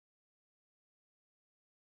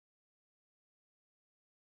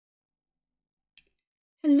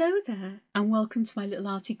Hello there, and welcome to my little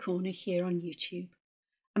arty corner here on YouTube.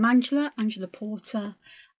 I'm Angela Porter,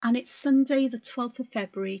 and it's Sunday the 12th of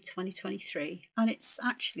February 2023, and it's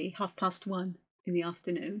actually 1:30 in the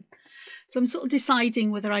afternoon. So I'm sort of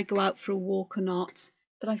deciding whether I go out for a walk or not,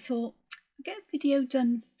 but I thought I'll get a video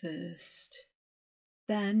done first.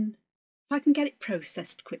 Then, if I can get it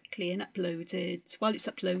processed quickly and uploaded, while it's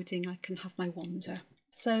uploading I can have my wander.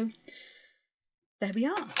 So there we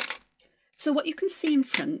are. So what you can see in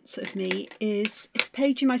front of me is a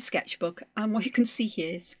page in my sketchbook, and what you can see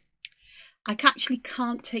here is I actually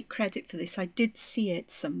can't take credit for this. I did see it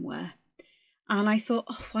somewhere and I thought,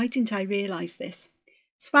 oh, why didn't I realise this?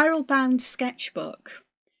 Spiral bound sketchbook.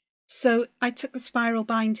 So I took the spiral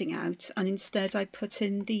binding out and instead I put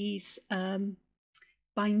in these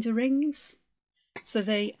binder rings so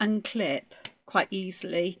they unclip quite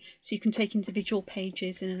easily, so you can take individual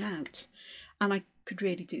pages in and out. And I could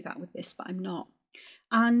really do that with this, but I'm not.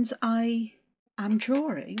 And I am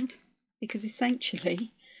drawing because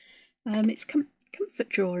essentially it's comfort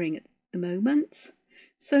drawing at the moment.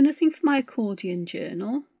 So nothing for my accordion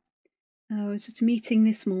journal. I was at a meeting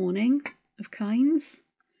this morning of kinds,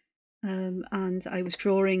 and I was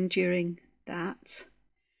drawing during that.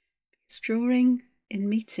 Because drawing in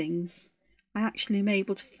meetings, I actually am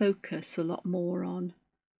able to focus a lot more on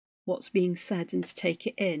what's being said and to take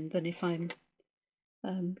it in than if I'm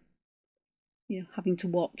having to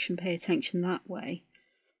watch and pay attention that way.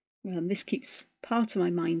 This keeps part of my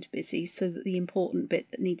mind busy so that the important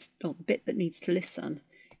bit that needs, or the bit that needs to listen,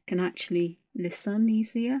 can actually listen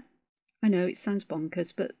easier. I know it sounds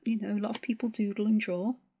bonkers, but a lot of people doodle and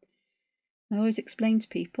draw. I always explain to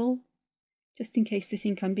people, just in case they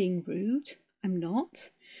think I'm being rude, I'm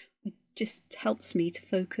not. It just helps me to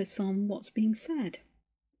focus on what's being said.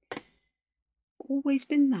 Always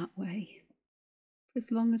been that way. For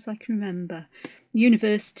as long as I can remember.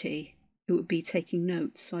 University, it would be taking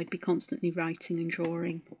notes, so I'd be constantly writing and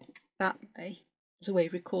drawing that way, as a way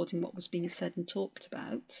of recording what was being said and talked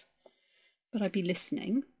about. But I'd be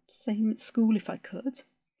listening, same at school if I could.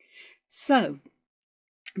 So,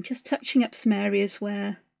 I'm just touching up some areas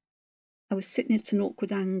where I was sitting at an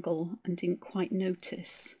awkward angle and didn't quite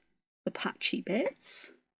notice the patchy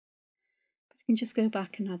bits. But I can just go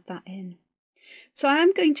back and add that in. So I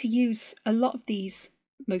am going to use a lot of these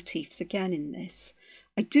motifs again in this.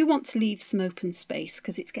 I do want to leave some open space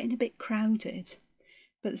because it's getting a bit crowded,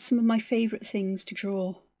 but some of my favourite things to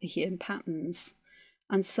draw are here in patterns,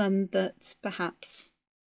 and some that perhaps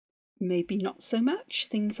maybe not so much,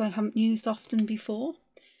 things I haven't used often before,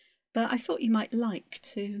 but I thought you might like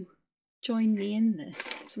to join me in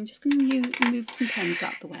this. So I'm just going to move some pens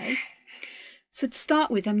out the way. So to start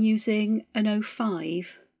with, I'm using an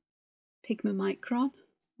 05 Pigma Micron.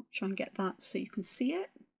 I'll try and get that so you can see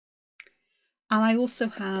it. And I also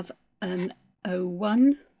have an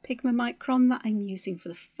 01 Pigma Micron that I'm using for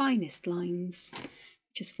the finest lines,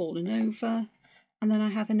 which has fallen over. And then I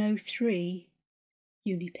have an 03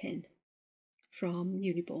 Unipin from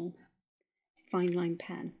Uniball. It's a fine line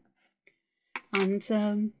pen. And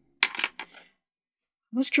I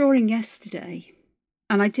was drawing yesterday,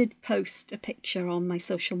 and I did post a picture on my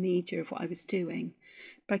social media of what I was doing,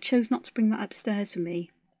 but I chose not to bring that upstairs with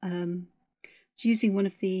me. I was using one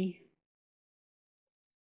of the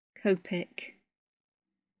Copic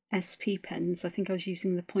SP pens. I think I was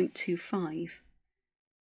using the 0.25.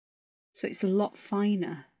 So it's a lot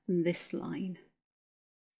finer than this line.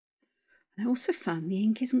 And I also found the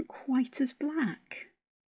ink isn't quite as black.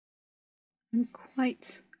 I'm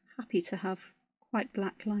quite happy to have quite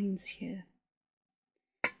black lines here.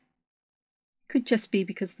 Could just be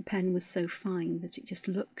because the pen was so fine that it just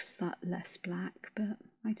looks that less black, but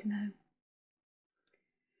I don't know.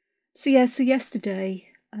 So yeah, so yesterday,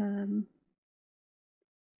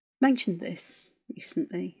 mentioned this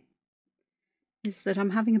recently, is that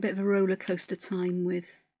I'm having a bit of a roller coaster time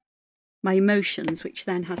with my emotions, which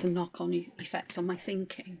then has a knock-on effect on my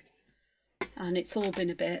thinking. And it's all been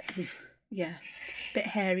a bit, a bit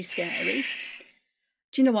hairy, scary.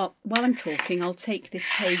 Do you know what? While I'm talking, I'll take this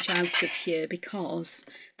page out of here because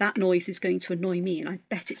that noise is going to annoy me and I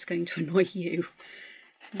bet it's going to annoy you.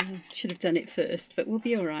 Should have done it first, but we'll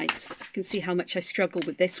be all right. You can see how much I struggle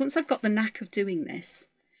with this. Once I've got the knack of doing this,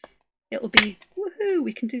 it'll be, woohoo,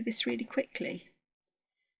 we can do this really quickly.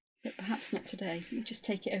 But perhaps not today. You just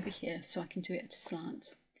take it over here so I can do it at a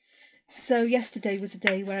slant. So yesterday was a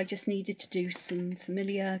day where I just needed to do some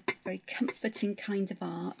familiar, very comforting kind of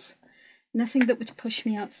art. Nothing that would push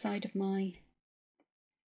me outside of my,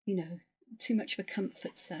 too much of a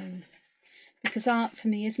comfort zone. Because art for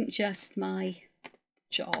me isn't just my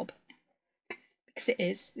job. Because it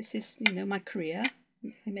is. This is, my career.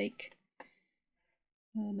 I make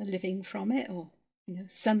a living from it, or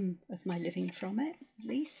some of my living from it at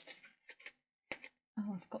least.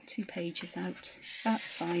 Oh, I've got 2 pages out.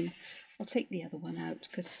 That's fine. I'll take the other one out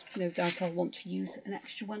because no doubt I'll want to use an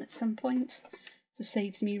extra one at some point. So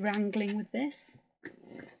saves me wrangling with this.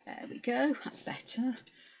 There we go. That's better.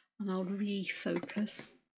 And I'll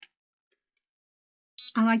refocus.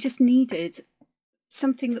 And I just needed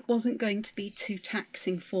something that wasn't going to be too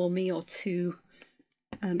taxing for me or too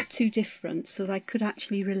different, so that I could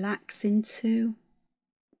actually relax into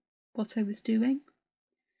what I was doing.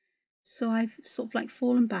 So I've sort of like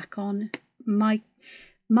fallen back on my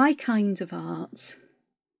kind of art,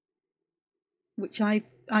 which I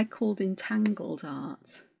called entangled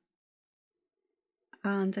art,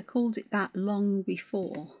 and I called it that long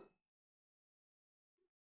before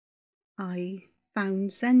I found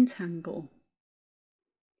Zentangle.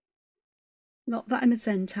 Not that I'm a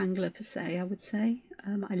Zentangler per se, I would say.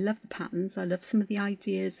 I love the patterns. I love some of the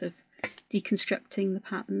ideas of deconstructing the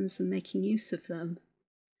patterns and making use of them.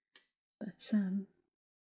 But and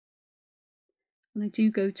I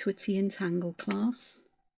do go to a Entangled class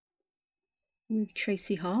with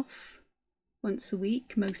Tracy Hoff once a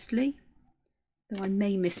week, mostly, though I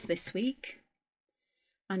may miss this week.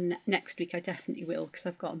 And next week I definitely will, because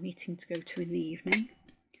I've got a meeting to go to in the evening.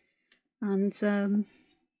 And so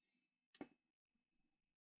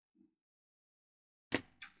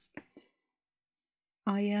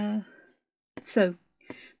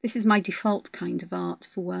this is my default kind of art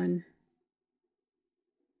for when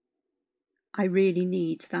I really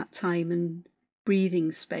need that time and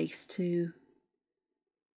breathing space to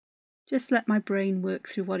just let my brain work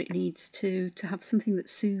through what it needs to have something that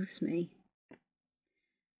soothes me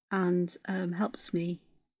and helps me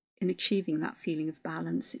in achieving that feeling of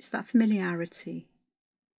balance. It's that familiarity.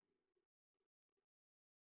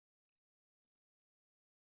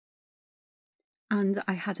 And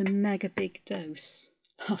I had a mega big dose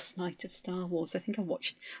last night of Star Wars. I think I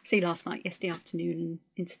say last night, yesterday afternoon and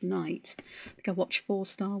into the night. I think I watched 4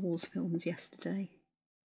 Star Wars films yesterday.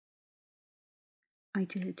 I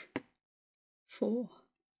did 4.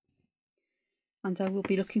 And I will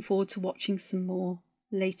be looking forward to watching some more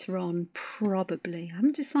later on, probably. I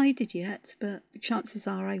haven't decided yet, but the chances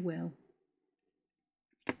are I will.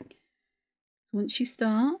 Once you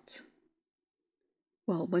start,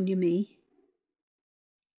 well, when you're me,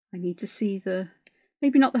 I need to see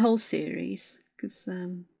maybe not the whole series, because I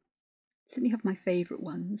certainly have my favourite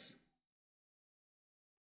ones.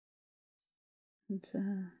 And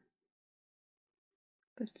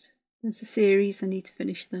but there's a series, I need to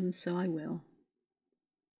finish them, so I will.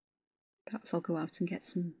 Perhaps I'll go out and get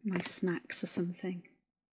some nice snacks or something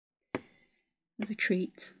as a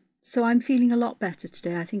treat. So I'm feeling a lot better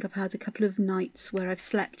today. I think I've had a couple of nights where I've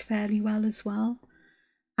slept fairly well as well,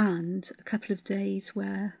 and a couple of days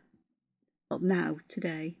where, well, now,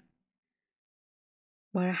 today,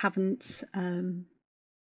 where I haven't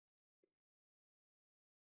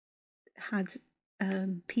had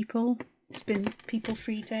people. It's been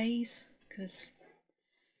people-free days, because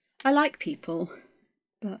I like people,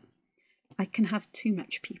 but I can have too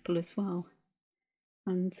much people as well.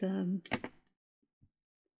 And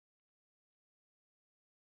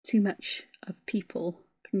too much of people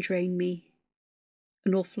can drain me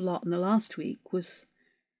an awful lot. And the last week was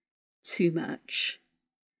too much.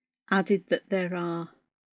 Added that there are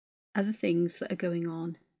other things that are going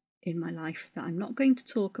on in my life that I'm not going to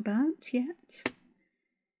talk about yet.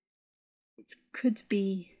 It could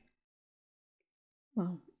be,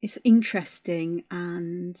 well, it's interesting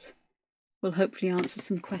and will hopefully answer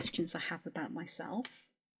some questions I have about myself,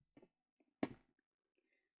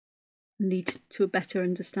 lead to a better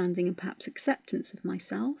understanding and perhaps acceptance of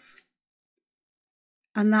myself.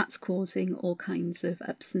 And that's causing all kinds of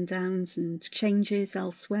ups and downs and changes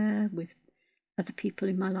elsewhere with other people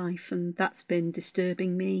in my life, and that's been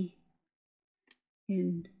disturbing me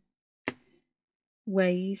in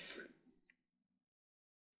ways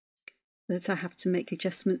that I have to make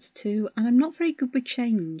adjustments to. And I'm not very good with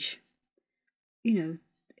change.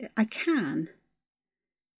 I can,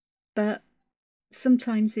 but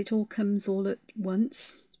sometimes it all comes all at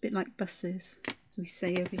once. It's a bit like buses, as we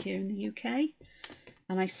say over here in the UK.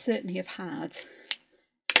 And I certainly have had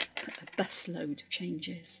a busload of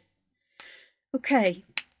changes. Okay,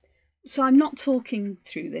 so I'm not talking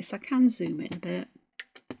through this. I can zoom in a bit.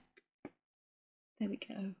 There we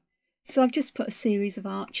go. So I've just put a series of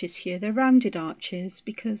arches here. They're rounded arches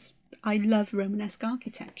because I love Romanesque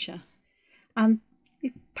architecture. And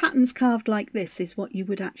patterns carved like this is what you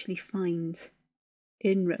would actually find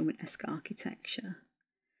in Romanesque architecture.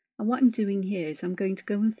 And what I'm doing here is I'm going to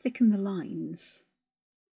go and thicken the lines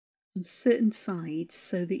on certain sides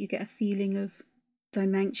so that you get a feeling of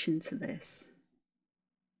dimension to this.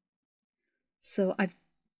 So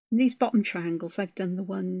in these bottom triangles, I've done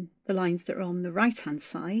the lines that are on the right hand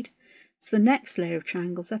side. So the next layer of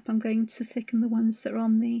triangles up, I'm going to thicken the ones that are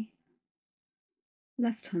on the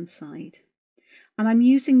left hand side. And I'm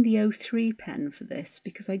using the 03 pen for this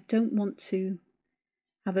because I don't want to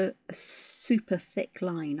have a super thick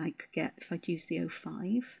line I could get if I'd use the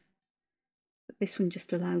 05. But this one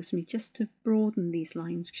just allows me just to broaden these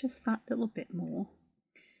lines just that little bit more.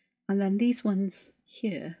 And then these ones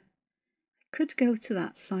here, I could go to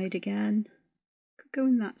that side again, could go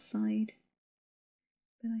in that side,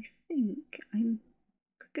 but I think I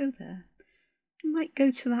could go there. I might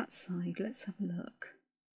go to that side, let's have a look.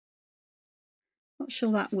 Not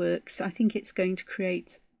sure that works. I think it's going to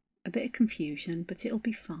create a bit of confusion, but it'll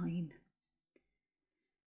be fine.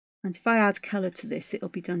 And if I add colour to this, it'll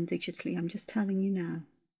be done digitally. I'm just telling you now.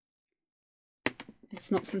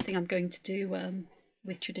 It's not something I'm going to do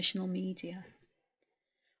with traditional media.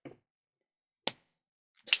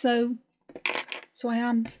 So I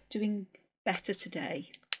am doing better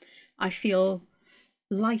today. I feel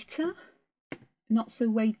lighter, not so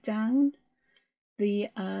weighed down. The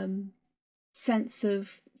sense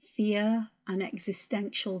of fear and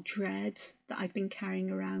existential dread that I've been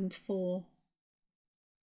carrying around for,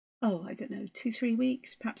 I don't know, 2-3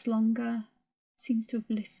 weeks, perhaps longer, seems to have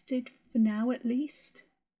lifted for now at least.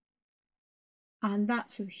 And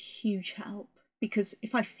that's a huge help, because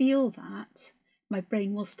if I feel that, my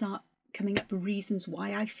brain will start coming up with reasons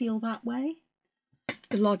why I feel that way.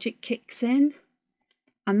 The logic kicks in,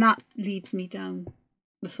 and that leads me down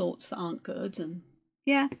the thoughts that aren't good, and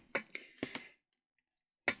yeah.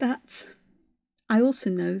 But I also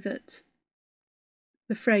know that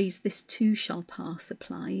the phrase "this too shall pass"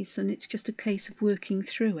 applies, and it's just a case of working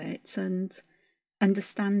through it and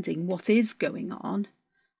understanding what is going on,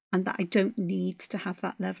 and that I don't need to have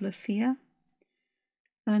that level of fear.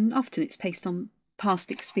 And often it's based on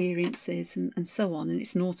past experiences and so on, and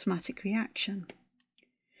it's an automatic reaction.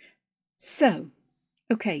 So,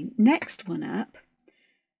 okay, next one up,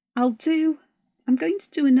 I'm going to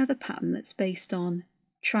do another pattern that's based on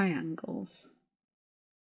triangles.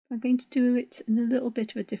 I'm going to do it in a little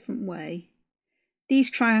bit of a different way.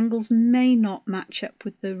 These triangles may not match up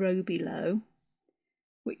with the row below,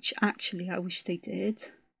 which actually I wish they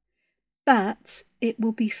did, but it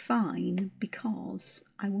will be fine because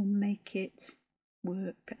I will make it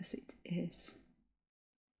work as it is.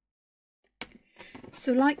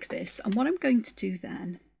 So like this, and what I'm going to do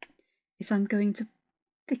then is I'm going to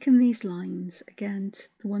thicken these lines again,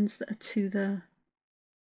 the ones that are to the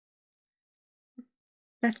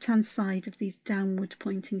left hand side of these downward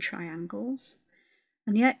pointing triangles,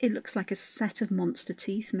 and yet it looks like a set of monster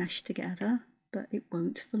teeth meshed together, but it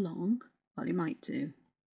won't for long. Well, it might do,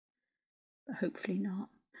 but hopefully not.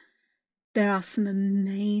 There are some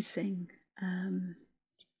amazing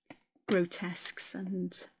grotesques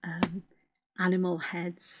and animal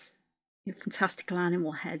heads, fantastical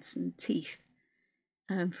animal heads and teeth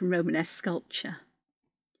from Romanesque sculpture.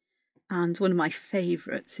 And one of my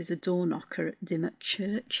favourites is a door knocker at Dymock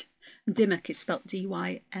Church. Dymock is spelt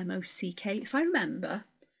D-Y-M-O-C-K. If I remember,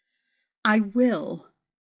 I will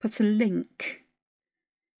put a link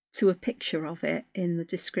to a picture of it in the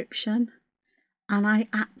description. And I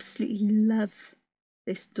absolutely love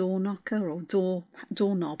this door knocker or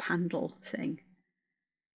doorknob handle thing.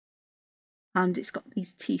 And it's got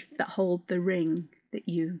these teeth that hold the ring that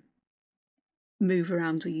you move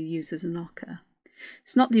around or you use as a knocker.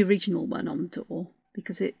 It's not the original one on the door,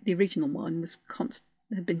 because the original one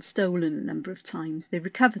had been stolen a number of times. They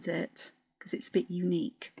recovered it because it's a bit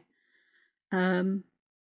unique.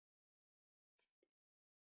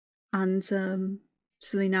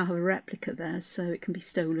 So they now have a replica there, so it can be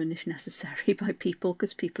stolen if necessary by people,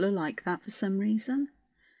 because people are like that for some reason.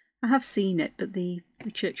 I have seen it, but the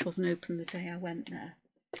church wasn't open the day I went there,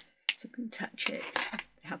 so I couldn't touch it.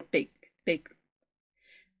 They have big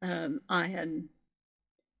iron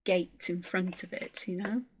gates in front of it, you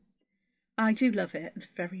know. I do love it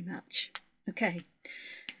very much. Okay,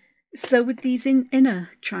 so with these inner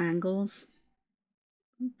triangles,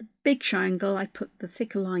 the big triangle, I put the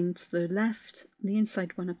thicker line to the left, and the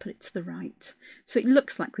inside one I put it to the right. So it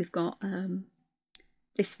looks like we've got,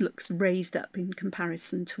 this looks raised up in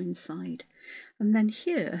comparison to inside. And then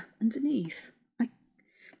here, underneath,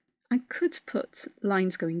 I could put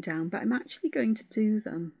lines going down, but I'm actually going to do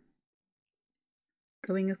them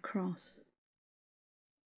going across.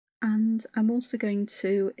 And I'm also going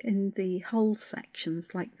to, in the whole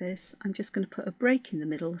sections like this, I'm just going to put a break in the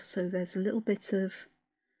middle, so there's a little bit of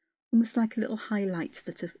almost like a little highlight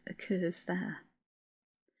that occurs there.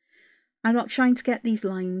 I'm not trying to get these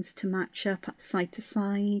lines to match up at side to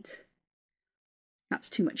side. That's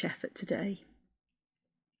too much effort today.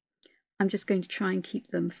 I'm just going to try and keep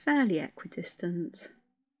them fairly equidistant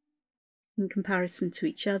in comparison to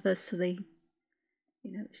each other, so they,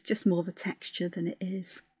 it's just more of a texture than it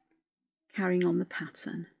is carrying on the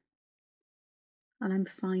pattern. And I'm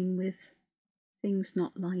fine with things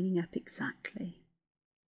not lining up exactly.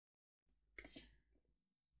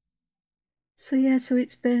 So yeah, so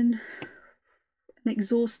it's been an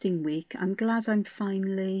exhausting week. I'm glad I'm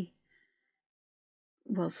finally,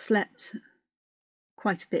 slept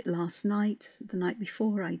quite a bit last night. The night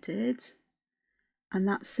before I did. And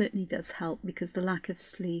that certainly does help, because the lack of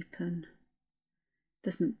sleep and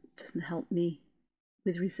doesn't help me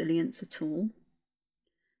with resilience at all.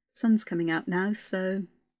 The sun's coming out now, so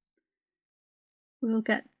we'll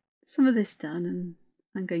get some of this done, and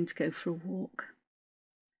I'm going to go for a walk.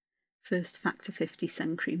 First factor 50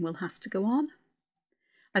 sun cream will have to go on.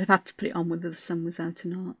 I'd have to put it on whether the sun was out or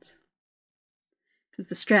not, because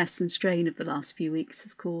the stress and strain of the last few weeks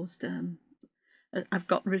has caused I've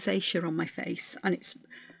got rosacea on my face, and it's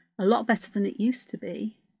a lot better than it used to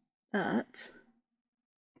be, but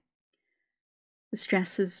the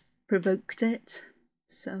stress has provoked it,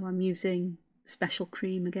 so I'm using special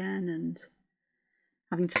cream again and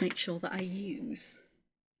having to make sure that I use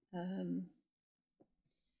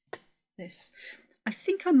this. I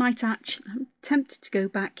think I might actually, I'm tempted to go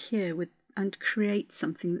back here and create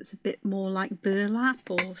something that's a bit more like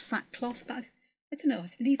burlap or sackcloth, but I don't know, I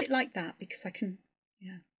leave it like that because I can,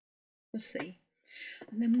 we'll see.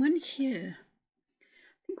 And then one here,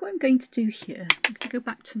 I think what I'm going to do here, I'm going to go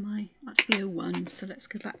back to that's the 01, so let's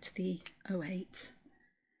go back to the 08.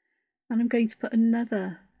 And I'm going to put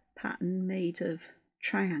another pattern made of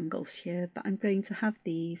triangles here, but I'm going to have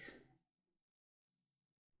these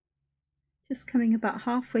just coming about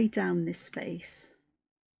halfway down this space.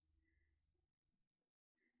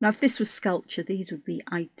 Now, if this was sculpture, these would be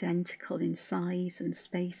identical in size and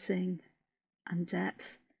spacing and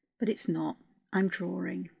depth, but it's not. I'm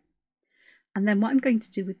drawing. And then what I'm going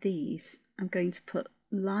to do with these, I'm going to put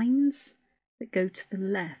lines that go to the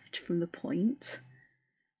left from the point.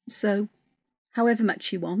 So however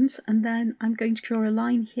much you want, and then I'm going to draw a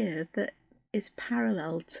line here that is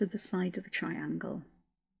parallel to the side of the triangle.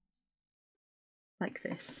 Like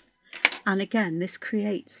this. And again, this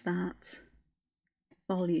creates that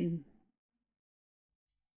volume.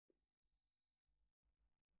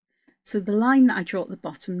 So the line that I draw at the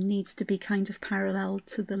bottom needs to be kind of parallel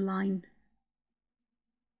to the lines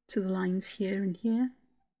here and here.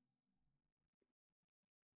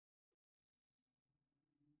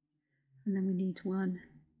 And then we need one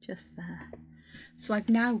just there. So I've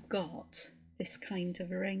now got this kind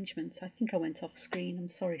of arrangement. I think I went off screen, I'm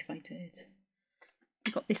sorry if I did.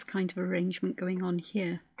 I've got this kind of arrangement going on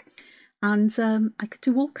here. And I could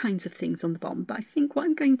do all kinds of things on the bottom, but I think what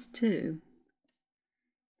I'm going to do,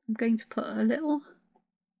 I'm going to put a little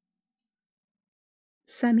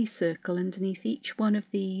semicircle underneath each one of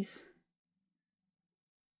these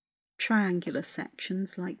triangular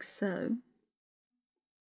sections, like so.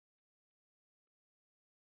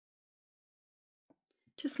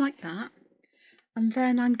 Just like that. And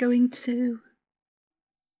then I'm going to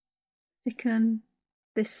thicken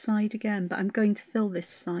this side again, but I'm going to fill this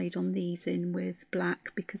side on these in with black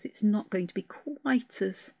because it's not going to be quite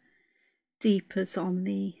as deep as on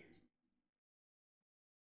the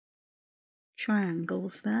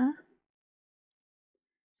triangles there.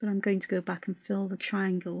 But I'm going to go back and fill the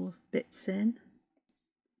triangles bits in.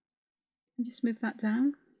 And just move that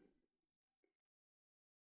down.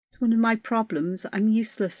 It's one of my problems. I'm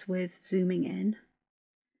useless with zooming in.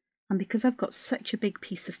 And because I've got such a big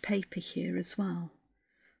piece of paper here as well,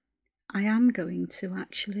 I am going to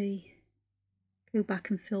actually go back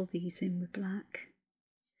and fill these in with black,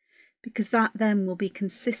 because that then will be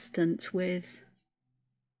consistent with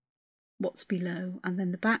what's below, and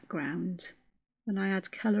then the background, when I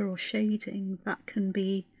add colour or shading, that can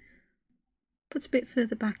be put a bit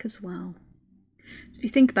further back as well. So if you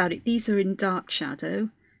think about it, these are in dark shadow,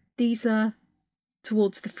 these are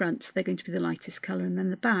towards the front, so they're going to be the lightest colour, and then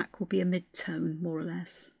the back will be a mid-tone, more or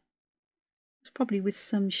less. It's probably with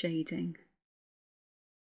some shading,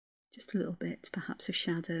 just a little bit perhaps of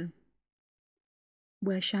shadow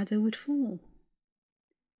where shadow would fall,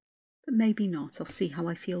 but maybe not. I'll see how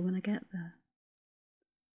I feel when I get there.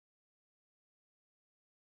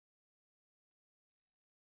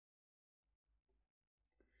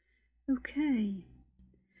 Okay,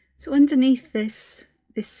 so underneath this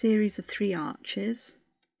series of 3 arches,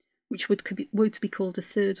 which would be called a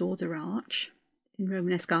third order arch in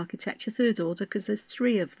Romanesque architecture. Third order because there's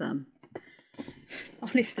 3 of them.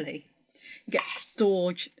 Honestly, you get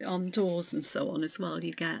doors on doors and so on as well.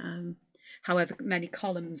 You get however many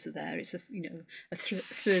columns are there. It's a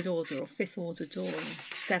third order or 5th order door,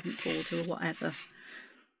 or 7th order or whatever.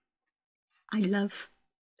 I love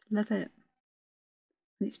it. And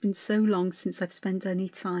it's been so long since I've spent any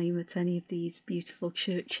time at any of these beautiful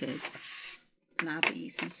churches and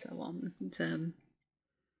abbeys and so on, and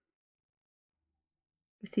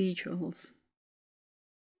cathedrals.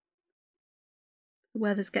 The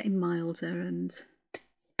weather's getting milder and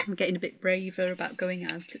I'm getting a bit braver about going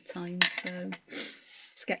out at times, so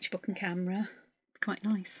sketchbook and camera, quite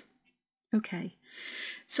nice. Okay,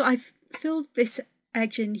 so I've filled this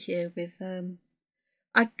edge in here with,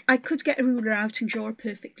 I could get a ruler out and draw a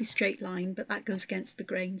perfectly straight line, but that goes against the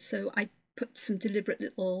grain, so I put some deliberate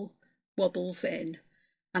little wobbles in,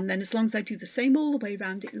 and then as long as I do the same all the way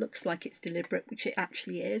around, it looks like it's deliberate, which it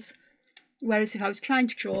actually is. Whereas if I was trying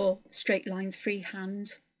to draw straight lines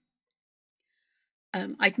freehand,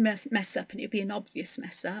 I'd mess up and it'd be an obvious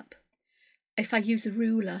mess up. If I use a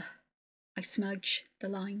ruler, I smudge the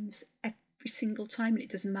lines every single time, and it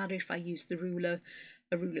doesn't matter if I use a ruler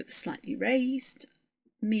that's slightly raised.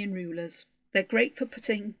 Me and rulers, they're great for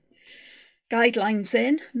putting guidelines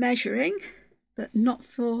in, measuring, but not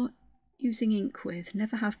for using ink with.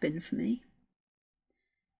 Never have been for me.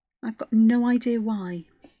 I've got no idea why.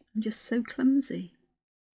 I'm just so clumsy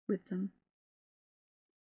with them.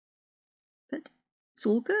 But it's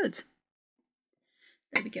all good.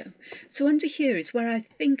 There we go. So under here is where I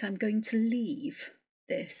think I'm going to leave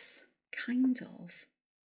this, kind of.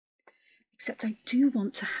 Except I do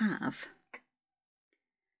want to have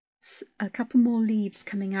a couple more leaves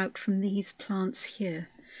coming out from these plants here.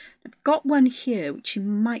 I've got one here which you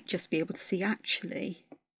might just be able to see actually.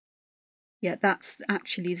 Yeah, that's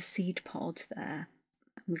actually the seed pod there.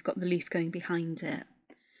 We've got the leaf going behind it.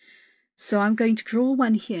 So I'm going to draw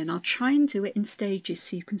one here, and I'll try and do it in stages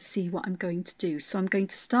so you can see what I'm going to do. So I'm going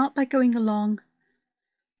to start by going along.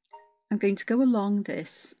 I'm going to go along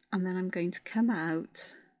this, and then I'm going to come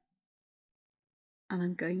out, and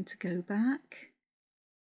I'm going to go back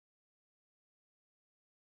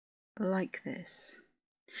like this.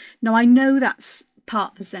 Now I know that's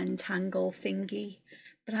part of the Zentangle thingy,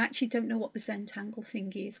 but I actually don't know what the Zentangle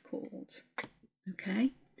thingy is called.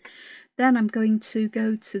 Okay. Then I'm going to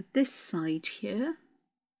go to this side here.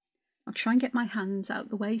 I'll try and get my hands out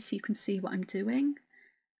the way so you can see what I'm doing.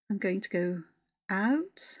 I'm going to go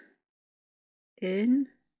out, in,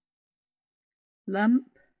 lump,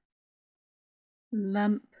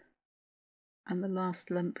 lump, and the last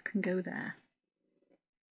lump can go there.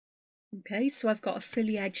 Okay, so I've got a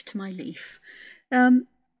frilly edge to my leaf.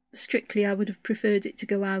 Strictly I would have preferred it to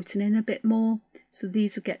go out and in a bit more, so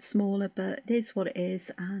these would get smaller, but it is what it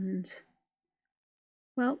is, and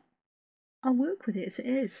well, I'll work with it as it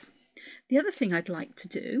is. The other thing I'd like to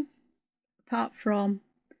do, apart from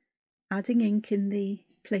adding ink in the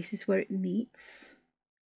places where it meets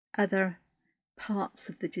other parts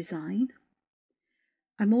of the design,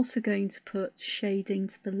 I'm also going to put shading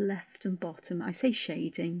to the left and bottom. I say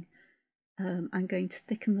shading, I'm going to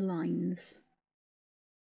thicken the lines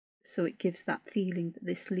so it gives that feeling that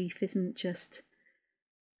this leaf isn't just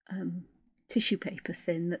tissue paper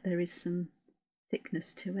thin, that there is some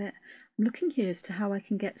thickness to it. I'm looking here as to how I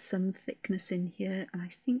can get some thickness in here, and I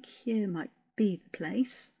think here might be the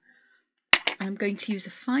place. And I'm going to use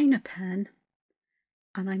a finer pen,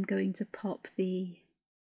 and I'm going to pop the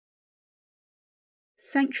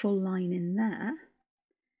central line in there,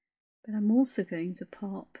 but I'm also going to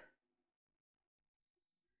pop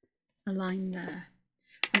a line there.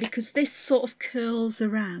 And because this sort of curls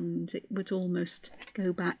around, it would almost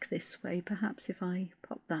go back this way. Perhaps if I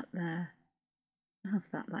pop that there, have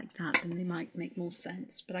that like that, then they might make more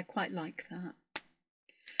sense, but I quite like that.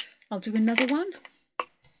 I'll do another one,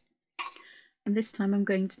 and this time I'm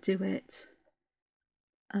going to do it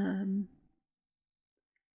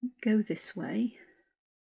go this way.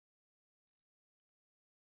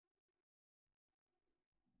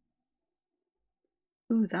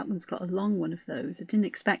 Ooh, that one's got a long one of those. I didn't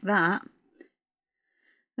expect that.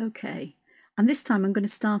 Okay, and this time I'm going to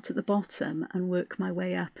start at the bottom and work my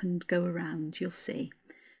way up and go around, you'll see.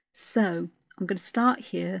 So I'm going to start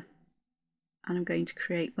here, and I'm going to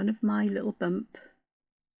create one of my little bump.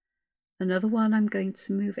 Another one, I'm going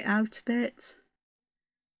to move it out a bit,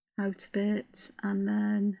 and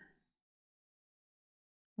then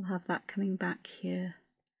I'll have that coming back here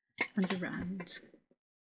and around.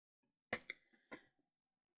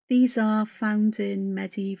 These are found in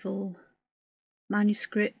medieval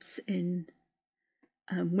manuscripts in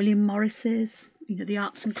William Morris's, the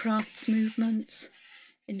arts and crafts movement,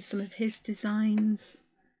 in some of his designs.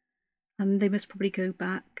 They must probably go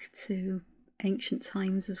back to ancient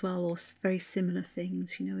times as well, or very similar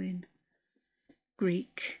things, in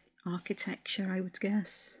Greek architecture, I would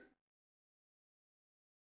guess.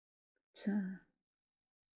 So,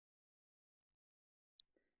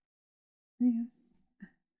 yeah.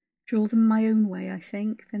 Draw them my own way, I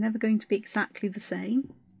think. They're never going to be exactly the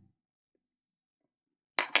same.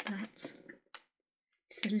 But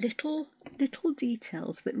it's the little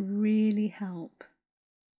details that really help.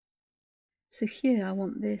 So here I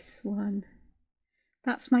want this one.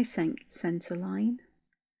 That's my centre line.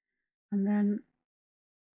 And then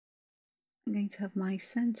I'm going to have my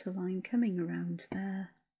centre line coming around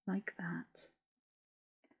there, like that.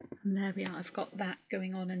 And there we are, I've got that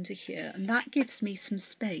going on under here. And that gives me some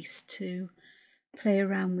space to play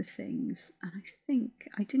around with things. And I think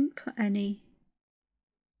I didn't put any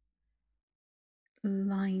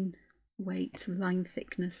line weight, line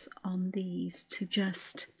thickness on these to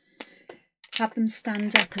just have them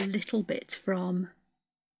stand up a little bit from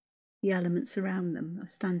the elements around them, or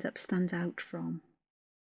stand up, stand out from.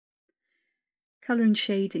 Colour and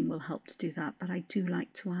shading will help to do that, but I do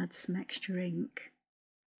like to add some extra ink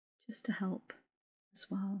just to help as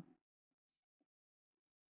well.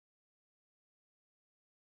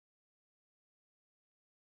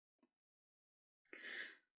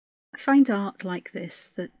 I find art like this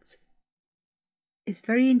that is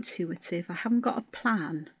very intuitive. I haven't got a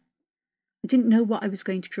plan. I didn't know what I was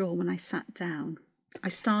going to draw when I sat down. I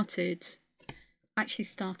actually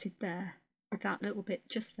started there with that little bit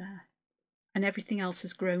just there, and everything else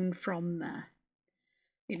has grown from there,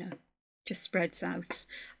 just spreads out.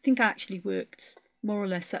 I think I actually worked more or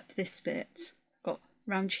less up this bit, got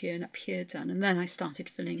round here and up here done, and then I started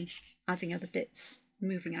adding other bits,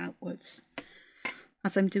 moving outwards,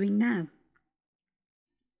 as I'm doing now.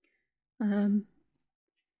 I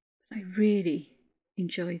really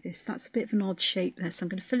enjoy this. That's a bit of an odd shape there, so I'm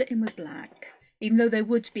going to fill it in with black. Even though there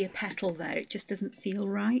would be a petal there, it just doesn't feel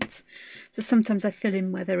right. So sometimes I fill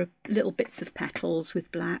in where there are little bits of petals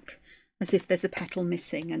with black, as if there's a petal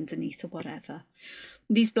missing underneath or whatever.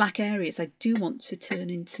 These black areas I do want to turn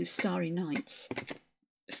into starry nights.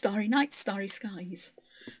 Starry nights, starry skies.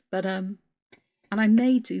 But and I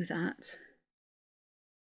may do that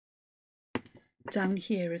down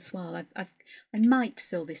here as well. I might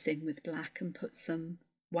fill this in with black and put some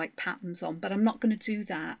white patterns on, but I'm not going to do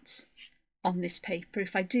that on this paper.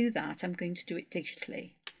 If I do that, I'm going to do it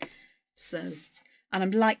digitally. So, and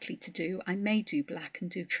I may do black and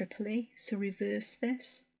do triply, so reverse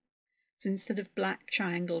this. So instead of black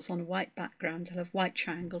triangles on a white background, I'll have white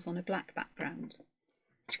triangles on a black background,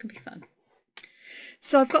 which can be fun.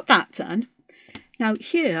 So I've got that done. Now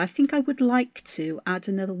here, I think I would like to add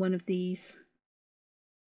another one of these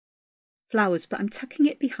flowers, but I'm tucking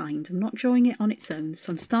it behind. I'm not drawing it on its own,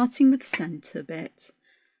 so I'm starting with the centre bit,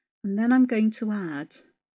 and then I'm going to add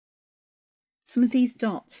some of these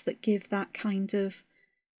dots that give that kind of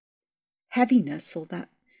heaviness or that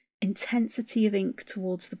intensity of ink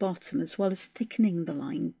towards the bottom, as well as thickening the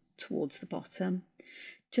line towards the bottom,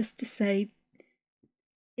 just to say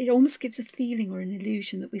it almost gives a feeling or an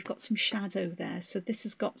illusion that we've got some shadow there. So this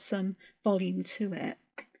has got some volume to it.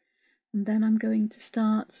 And then I'm going to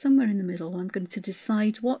start somewhere in the middle. I'm going to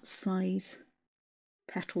decide what size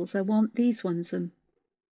petals I want. These ones are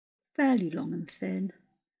fairly long and thin,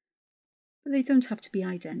 but they don't have to be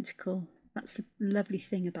identical. That's the lovely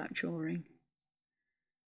thing about drawing.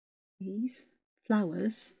 These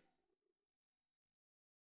flowers,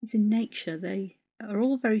 as in nature, they are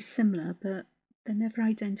all very similar, but they're never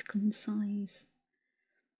identical in size.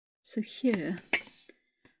 So here,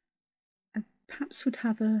 I perhaps would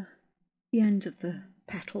have the end of the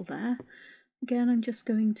petal there. Again, I'm just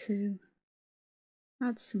going to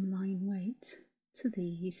add some line weight to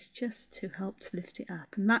these just to help to lift it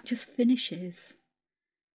up, and that just finishes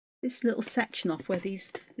this little section off where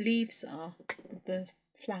these leaves are, the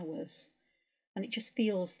flowers, and it just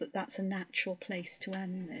feels that that's a natural place to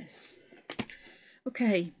end this.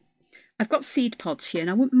 Okay, I've got seed pods here, and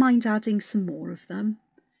I wouldn't mind adding some more of them,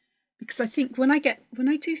 because I think when I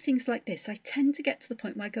do things like this, I tend to get to the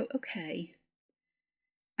point where I go, okay,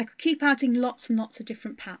 I could keep adding lots and lots of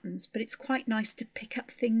different patterns, but it's quite nice to pick up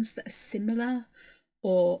things that are similar,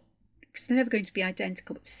 or because they're never going to be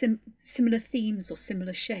identical, but similar themes or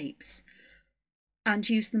similar shapes, and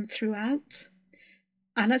use them throughout.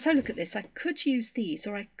 And as I look at this, I could use these,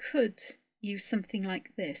 or I could use something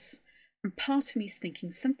like this. And part of me is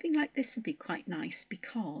thinking something like this would be quite nice,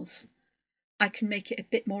 because I can make it a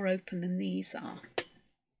bit more open than these are.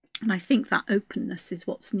 And I think that openness is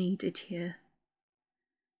what's needed here.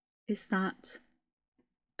 Is that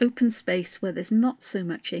open space where there's not so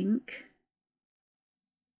much ink.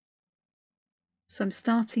 So I'm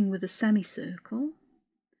starting with a semicircle,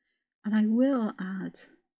 and I will add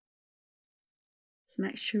some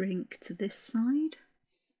extra ink to this side,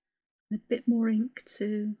 and a bit more ink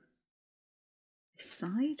to this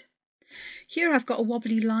side. Here I've got a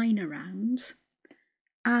wobbly line around,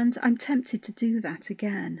 and I'm tempted to do that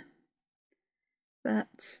again,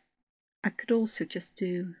 but I could also just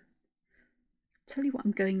do, tell you what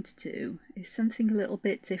I'm going to do is something a little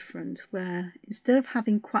bit different, where instead of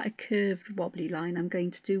having quite a curved wobbly line, I'm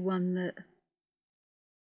going to do one that is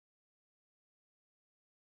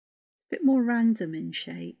a bit more random in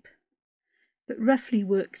shape, but roughly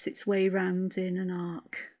works its way round in an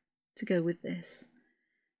arc to go with this.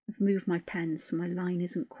 I've moved my pen so my line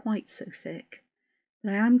isn't quite so thick,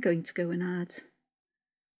 but I am going to go and add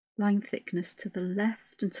line thickness to the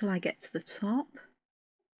left until I get to the top.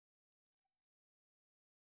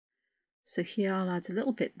 So here I'll add a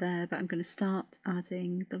little bit there, but I'm going to start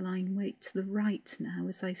adding the line weight to the right now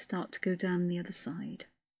as I start to go down the other side.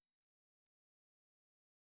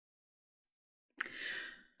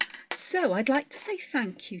 So I'd like to say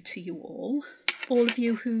thank you to you all of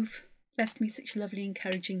you who've left me such lovely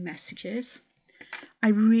encouraging messages. I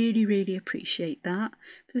really, really appreciate that.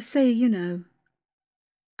 But to say, you know,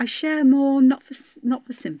 I share more, not for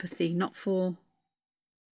sympathy, not for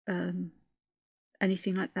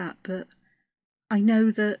anything like that, but I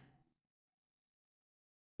know that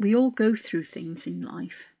we all go through things in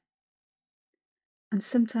life, and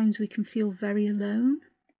sometimes we can feel very alone,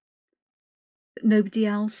 that nobody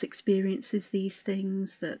else experiences these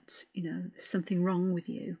things, that, you know, there's something wrong with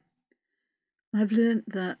you. I've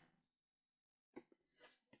learnt that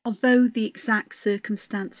although the exact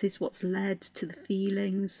circumstances, what's led to the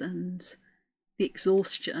feelings and the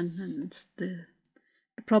exhaustion and the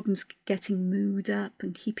problems getting mood up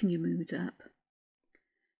and keeping your mood up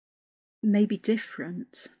may be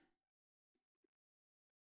different,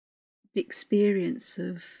 the experience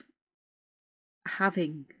of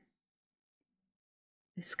having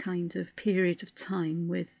this kind of period of time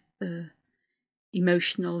with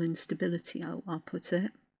emotional instability, I'll put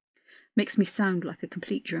it, makes me sound like a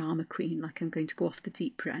complete drama queen, like I'm going to go off the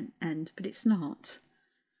deep end, but it's not.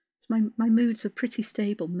 So my moods are pretty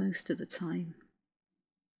stable most of the time.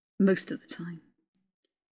 Most of the time.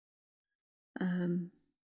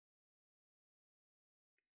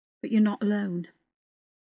 But you're not alone.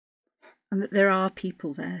 And that there are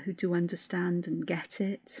people there who do understand and get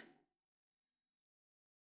it.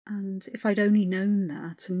 And if I'd only known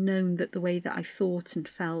that, and known that the way that I thought and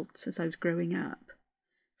felt as I was growing up,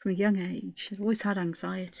 from a young age, I'd always had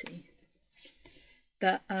anxiety,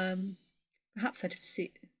 that perhaps I'd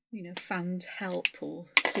have found help or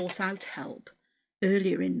sought out help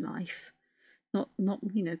earlier in life. Not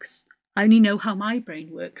because I only know how my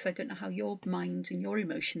brain works. I don't know how your mind and your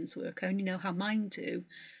emotions work. I only know how mine do.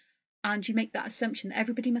 And you make that assumption that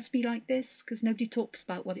everybody must be like this, because nobody talks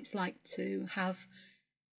about what it's like to have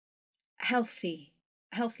healthy,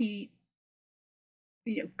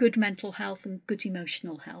 good mental health and good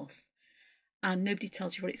emotional health. And nobody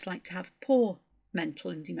tells you what it's like to have poor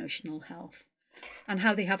mental and emotional health, and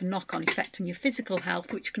how they have a knock-on effect on your physical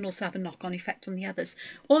health, which can also have a knock-on effect on the others.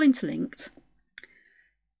 All interlinked.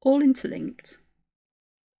 All interlinked.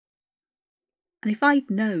 And if I'd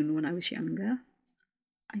known when I was younger,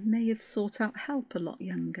 I may have sought out help a lot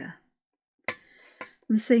younger.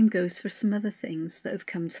 And the same goes for some other things that have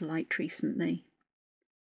come to light recently.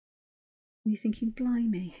 And you're thinking,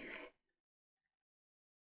 blimey.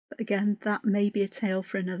 But again, that may be a tale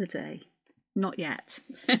for another day. Not yet.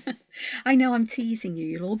 I know I'm teasing you.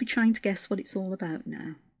 You'll all be trying to guess what it's all about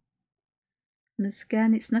now. And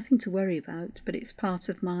again, it's nothing to worry about, but it's part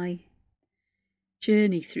of my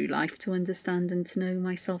journey through life to understand and to know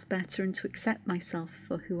myself better and to accept myself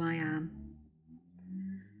for who I am.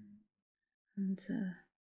 And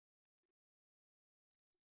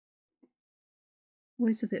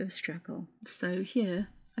always a bit of a struggle. So here,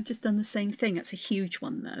 I've just done the same thing. It's a huge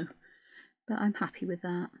one though, but I'm happy with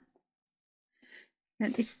that.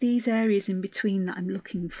 And it's these areas in between that I'm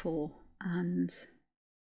looking for, and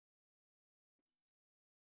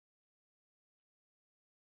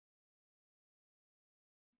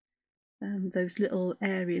those little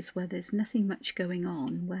areas where there's nothing much going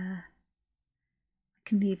on, where I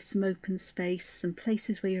can leave some open space, some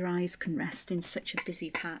places where your eyes can rest in such a busy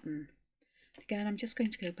pattern. Again, I'm just going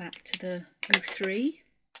to go back to the 03.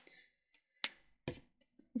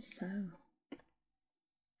 So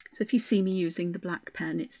So if you see me using the black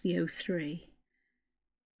pen, it's the 03,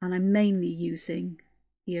 and I'm mainly using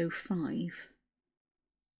the 05,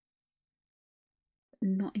 but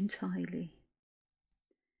not entirely.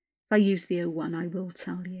 If I use the 01, I will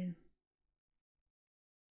tell you.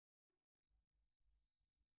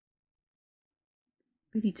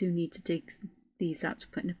 Really do need to dig these out to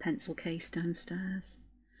put in a pencil case downstairs.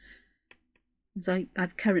 As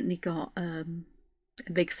I've currently got a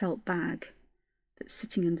big felt bag that's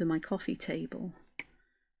sitting under my coffee table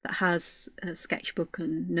that has a sketchbook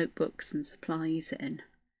and notebooks and supplies in,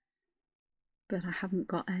 but I haven't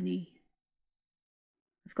got any.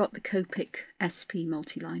 I've got the Copic SP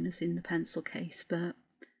multiliners in the pencil case, but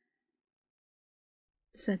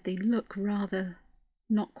said they look rather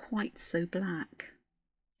not quite so black,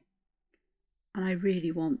 and I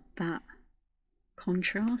really want that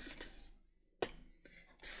contrast.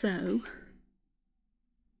 So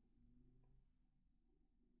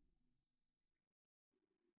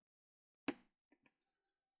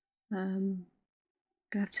I'm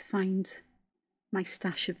gonna have to find my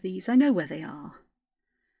stash of these. I know where they are.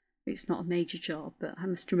 It's not a major job, but I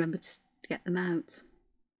must remember to get them out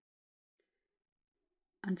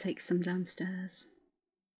and take some downstairs.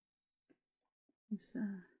 So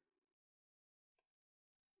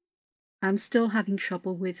I'm still having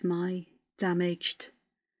trouble with my damaged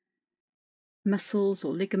muscles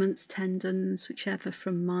or ligaments, tendons, whichever,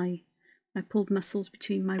 from I pulled muscles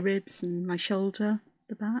between my ribs and my shoulder,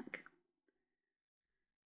 the back.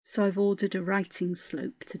 So I've ordered a writing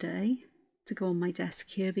slope today to go on my desk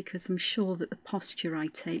here, because I'm sure that the posture I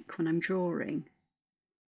take when I'm drawing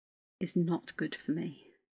is not good for me.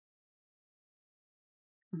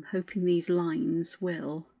 I'm hoping these lines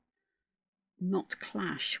will not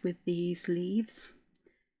clash with these leaves.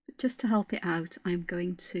 But just to help it out, I'm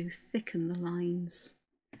going to thicken the lines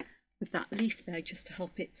with that leaf there, just to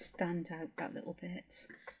help it stand out that little bit,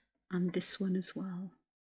 and this one as well.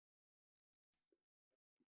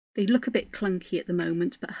 They look a bit clunky at the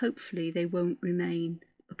moment, but hopefully they won't remain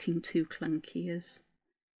looking too clunky as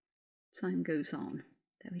time goes on.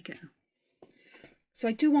 There we go. So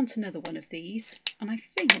I do want another one of these, and I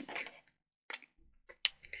think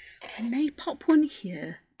I may pop one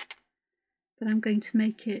here, but I'm going to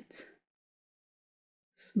make it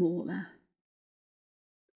smaller,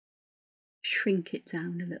 shrink it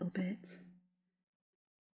down a little bit.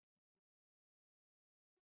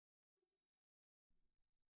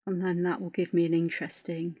 And then that will give me an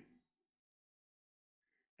interesting,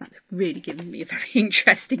 that's really giving me a very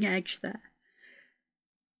interesting edge there.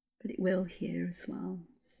 But it will here as well.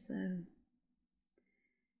 So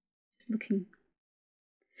just looking.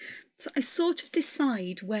 So I sort of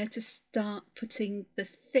decide where to start putting the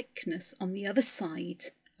thickness on the other side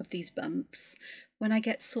of these bumps when I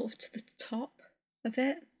get sort of to the top of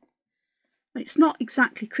it. It's not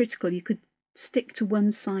exactly critical. You could stick to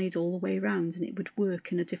one side all the way around and it would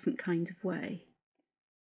work in a different kind of way.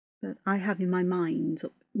 But I have in my mind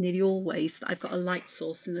nearly always that I've got a light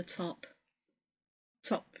source in the top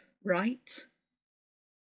right,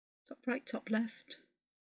 top left,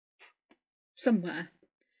 somewhere.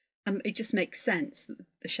 It just makes sense that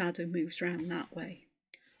the shadow moves around that way.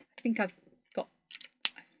 I think I've got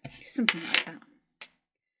something like that.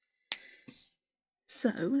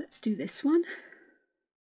 So let's do this one.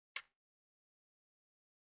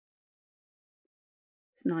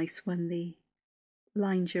 It's nice when the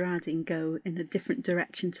lines you're adding go in a different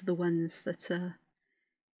direction to the ones that are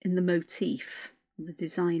in the motif, the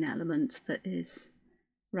design element that is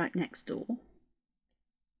right next door.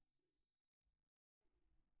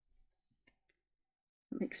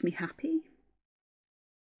 That makes me happy.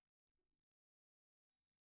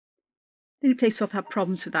 The only place I've had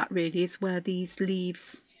problems with that really is where these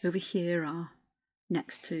leaves over here are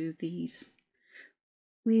next to these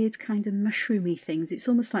weird kind of mushroomy things. It's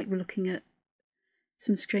almost like we're looking at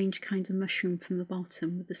some strange kind of mushroom from the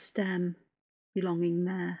bottom with the stem belonging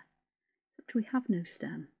there. Except we have no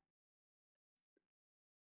stem.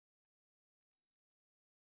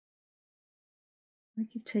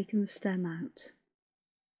 Like you've taken the stem out.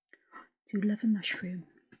 I do love a mushroom.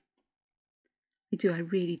 I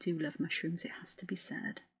really do love mushrooms, it has to be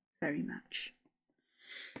said, very much.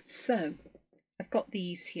 So I've got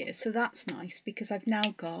these here, so that's nice because I've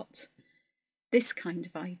now got this kind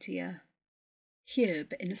of idea here,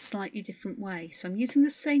 but in a slightly different way. So I'm using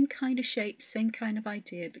the same kind of shape, same kind of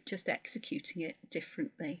idea, but just executing it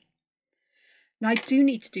differently. Now I do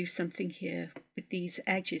need to do something here with these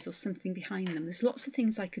edges or something behind them. There's lots of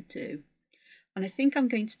things I could do. And I think I'm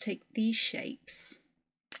going to take these shapes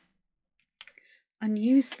and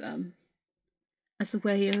use them as a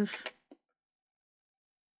way of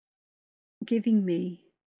giving me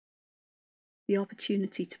the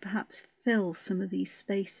opportunity to perhaps fill some of these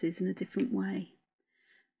spaces in a different way.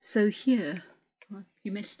 So here, well,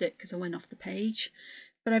 you missed it because I went off the page,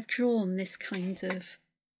 but I've drawn this kind of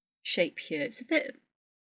shape here. It's a bit,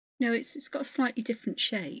 you know, it's got a slightly different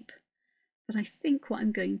shape, but I think what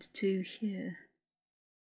I'm going to do here,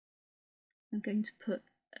 I'm going to put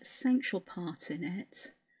a central part in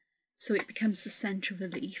it so it becomes the centre of a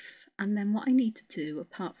leaf. And then what I need to do,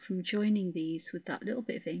 apart from joining these with that little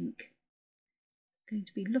bit of ink, I'm going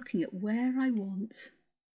to be looking at where I want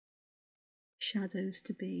shadows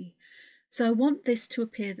to be. So I want this to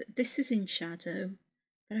appear that this is in shadow,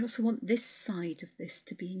 but I also want this side of this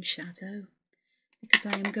to be in shadow, because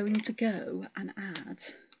I am going to go and add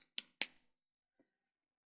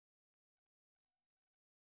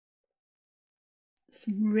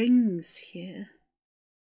some rings here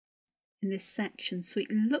in this section, so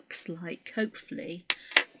it looks like, hopefully,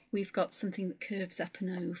 we've got something that curves up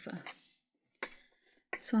and over.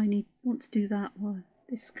 So I want to do that one,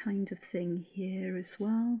 this kind of thing here as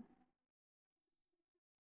well,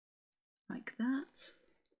 like that.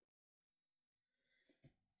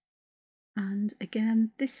 And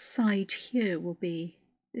again, this side here will be,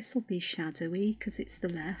 this will be shadowy because it's the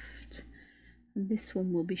left, and this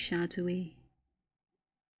one will be shadowy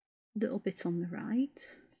a little bit on the right.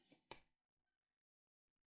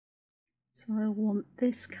 So I want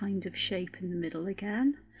this kind of shape in the middle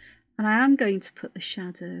again, and I am going to put the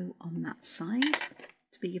shadow on that side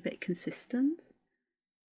to be a bit consistent.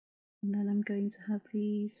 And then I'm going to have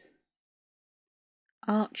these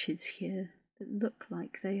arches here that look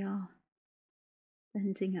like they are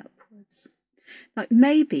bending upwards. Now it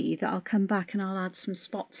may be that I'll come back and I'll add some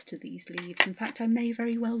spots to these leaves. In fact, I may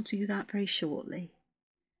very well do that very shortly.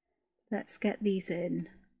 Let's get these in.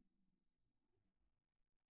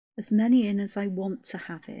 As many in as I want to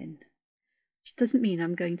have in, which doesn't mean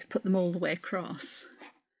I'm going to put them all the way across.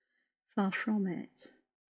 Far from it.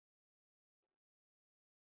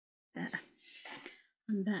 There.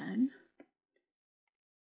 And then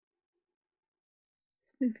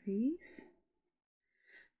let's move these.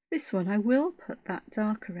 This one I will put that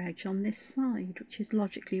darker edge on this side, which is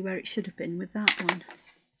logically where it should have been with that one.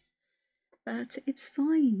 But it's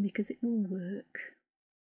fine because it will work.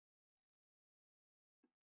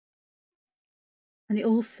 And it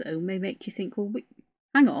also may make you think, well,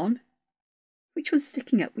 hang on, which one's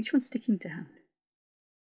sticking up, which one's sticking down?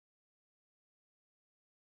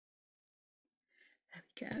 There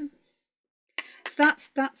we go. So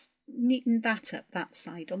that's neatened that up, that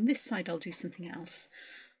side. On this side I'll do something else.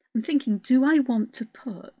 I'm thinking, do I want to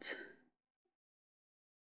put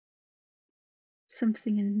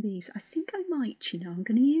something in these? I think I might, you know, I'm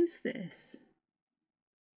going to use this.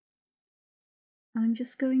 I'm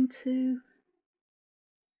just going to,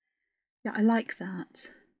 yeah, I like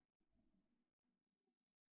that.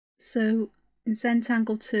 So in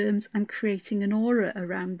Zentangle terms, I'm creating an aura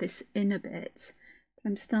around this inner bit.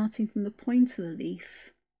 I'm starting from the point of the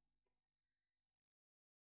leaf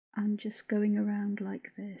and just going around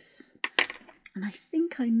like this. And I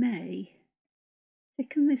think I may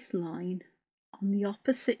thicken this line on the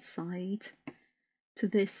opposite side to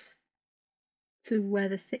this, to where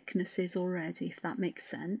the thickness is already, if that makes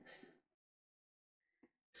sense.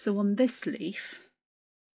 So on this leaf,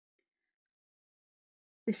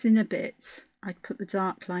 this inner bit, I'd put the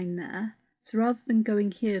dark line there. So rather than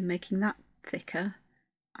going here making that thicker,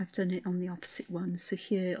 I've done it on the opposite one. So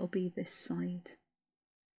here it'll be this side.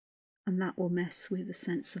 And that will mess with the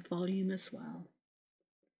sense of volume as well.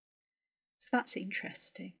 So that's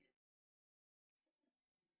interesting.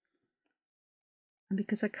 And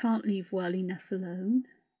because I can't leave well enough alone,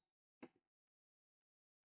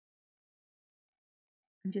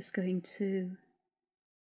 I'm just going to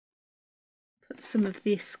put some of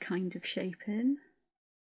this kind of shape in.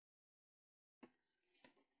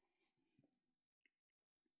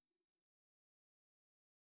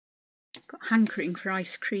 I've got hankering for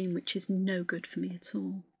ice cream, which is no good for me at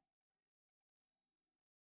all.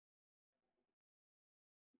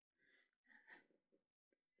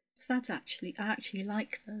 So that I actually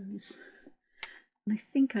like those. And I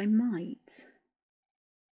think I might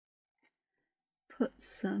put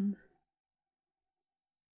some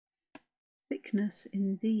thickness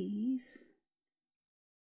in these,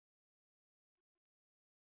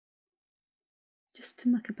 just to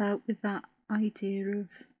muck about with that idea of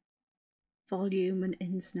volume and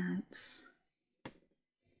ins and outs.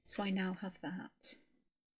 So I now have that.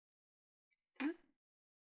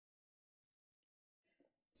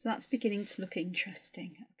 So that's beginning to look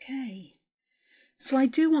interesting. Okay, so I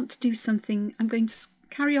do want to do something. I'm going to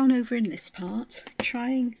carry on over in this part,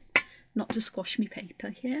 trying not to squash my paper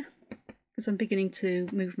here, because I'm beginning to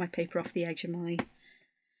move my paper off the edge of my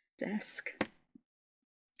desk.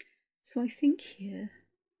 So I think here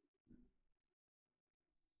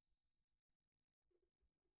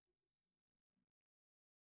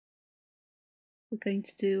we're going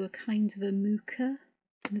to do a kind of a muka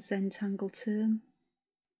in a Zentangle term.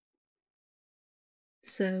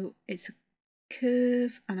 So it's a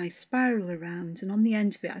curve and I spiral around, and on the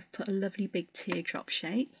end of it I've put a lovely big teardrop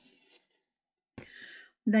shape.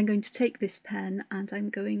 I'm then going to take this pen and I'm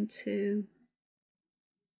going to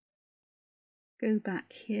go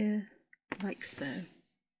back here like so.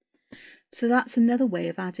 So that's another way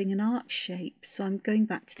of adding an arch shape. So I'm going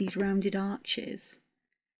back to these rounded arches,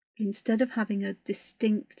 but instead of having a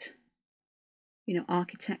distinct,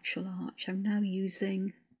 architectural arch, I'm now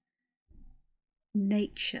using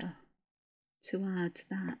nature to add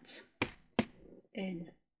that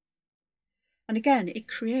in. And again, it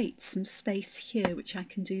creates some space here which I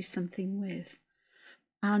can do something with.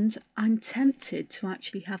 And I'm tempted to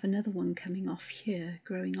actually have another one coming off here,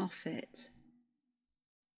 growing off it.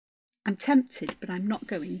 I'm tempted, but I'm not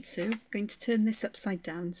going to. I'm going to turn this upside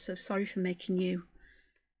down, so sorry for making you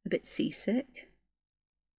a bit seasick.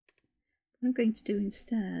 What I'm going to do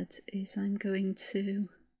instead is I'm going to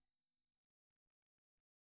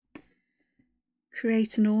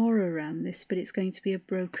create an aura around this, but it's going to be a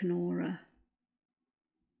broken aura.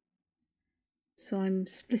 So I'm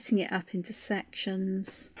splitting it up into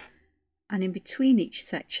sections, and in between each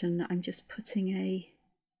section I'm just putting a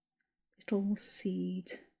little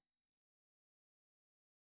seed.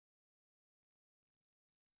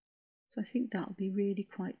 So I think that'll be really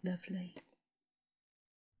quite lovely.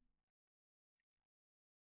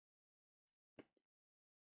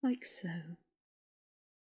 Like so.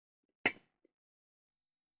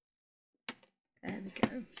 There we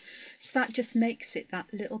go. So that just makes it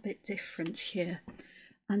that little bit different here.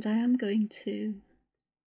 And I am going to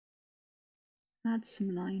add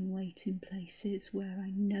some line weight in places where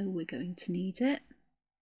I know we're going to need it.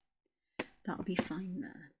 That'll be fine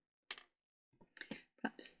there.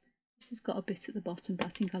 Perhaps this has got a bit at the bottom, but I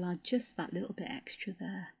think I'll add just that little bit extra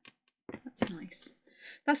there. That's nice.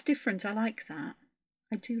 That's different. I like that.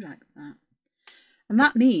 I do like that. And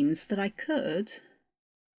that means that I could,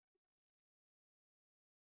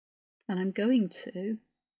 and I'm going to,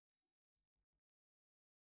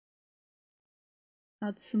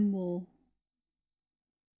 add some more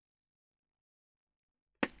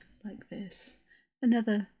like this.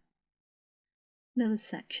 Another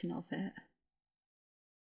section of it.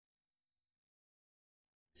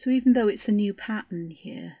 So even though it's a new pattern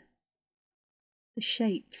here, the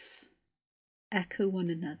shapes echo one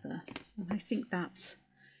another, and I think that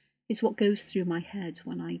is what goes through my head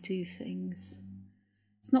when I do things.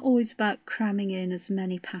 It's not always about cramming in as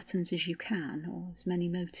many patterns as you can, or as many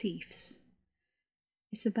motifs.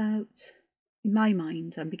 It's about, in my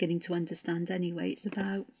mind, I'm beginning to understand anyway, it's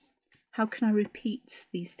about how can I repeat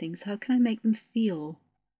these things? How can I make them feel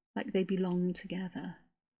like they belong together?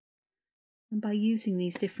 And by using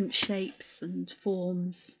these different shapes and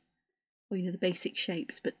forms, or the basic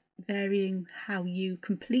shapes, but varying how you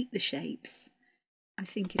complete the shapes, I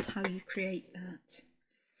think is how you create that.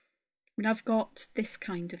 I mean, I've got this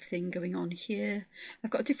kind of thing going on here.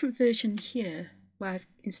 I've got a different version here where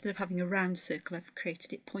instead of having a round circle, I've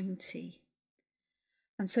created it pointy.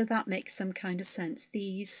 And so that makes some kind of sense.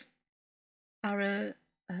 These are a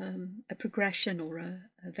progression or a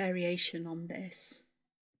variation on this.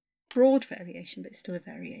 Broad variation, but still a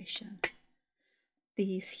variation.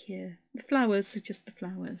 These here, the flowers are just the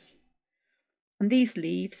flowers. And these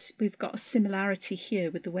leaves, we've got a similarity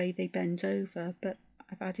here with the way they bend over, but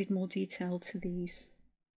I've added more detail to these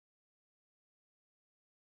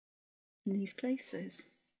in these places.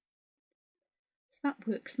 So that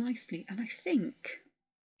works nicely. And I think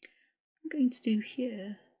what I'm going to do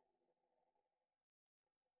here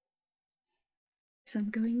is I'm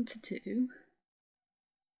going to do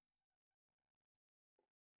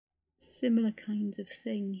a similar kind of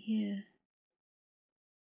thing here.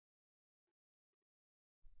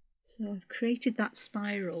 So I've created that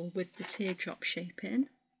spiral with the teardrop shape in,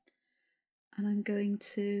 and I'm going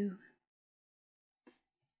to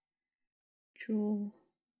draw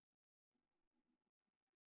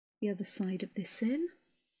the other side of this in.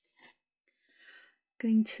 I'm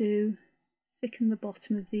going to thicken the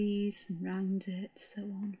bottom of these and round it, so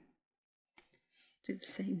on. Do the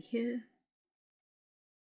same here.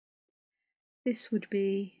 This would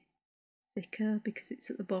be thicker because it's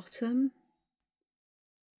at the bottom,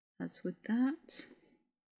 as would that,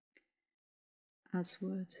 as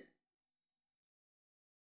would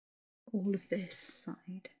all of this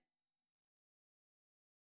side.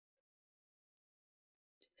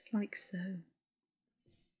 just like so.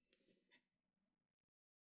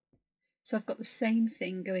 So I've got the same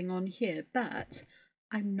thing going on here, but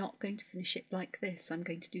I'm not going to finish it like this. I'm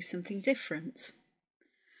going to do something different.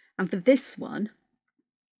 And for this one,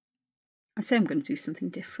 I say I'm going to do something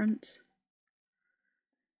different.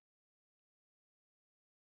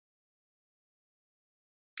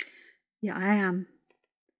 Yeah, I am.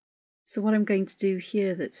 So what I'm going to do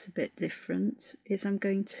here that's a bit different is I'm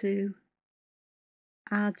going to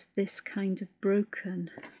add this kind of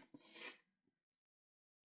broken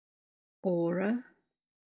aura.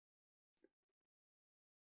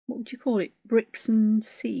 What would you call it? Bricks and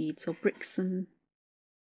seeds, or bricks and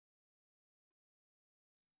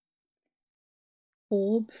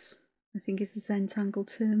orbs, I think is the Zentangle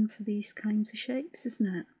term for these kinds of shapes,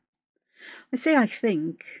 isn't it? I say I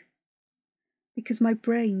think because my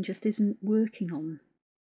brain just isn't working on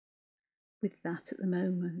with that at the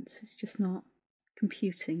moment. It's just not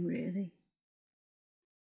computing really.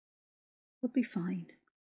 We'll be fine.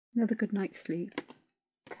 Another good night's sleep.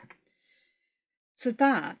 So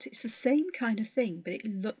that, it's the same kind of thing, but it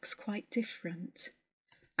looks quite different.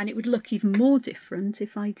 And it would look even more different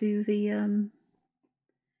if I do the,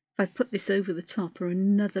 if I put this over the top or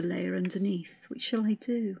another layer underneath. Which shall I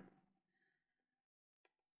do?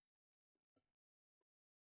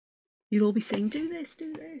 You'll all be saying, do this,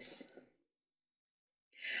 do this.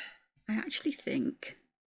 I actually think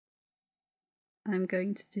I'm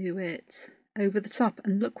going to do it over the top.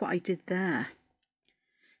 And look what I did there.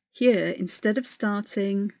 Here, instead of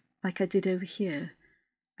starting like I did over here,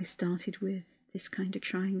 I started with this kind of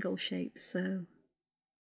triangle shape, so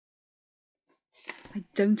I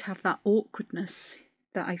don't have that awkwardness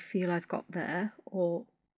that I feel I've got there, or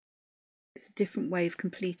it's a different way of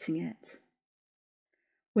completing it.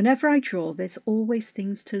 Whenever I draw, there's always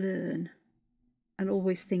things to learn and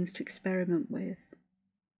always things to experiment with.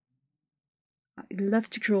 I love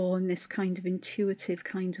to draw in this kind of intuitive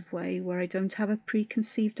kind of way where I don't have a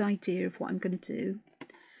preconceived idea of what I'm going to do.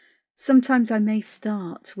 Sometimes I may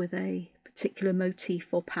start with a particular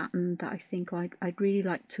motif or pattern that I think I'd really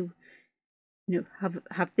like to,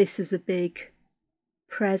 have this as a big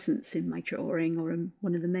presence in my drawing, or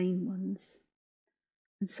one of the main ones.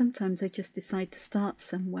 And sometimes I just decide to start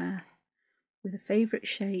somewhere with a favourite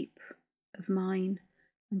shape of mine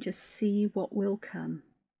and just see what will come.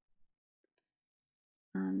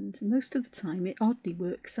 And most of the time it oddly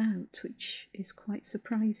works out, which is quite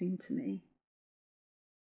surprising to me.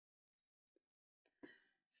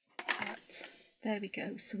 But there we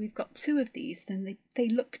go. So we've got two of these. Then they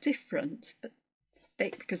look different, but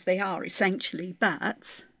because they are essentially,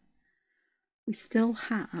 but we still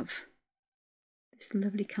have this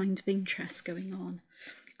lovely kind of interest going on.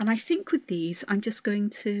 And I think with these, I'm just going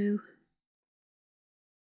to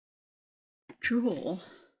draw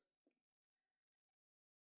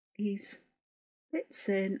these bits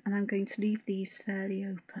in, and I'm going to leave these fairly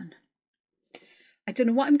open. I don't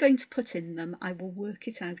know what I'm going to put in them. I will work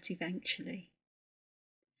it out eventually.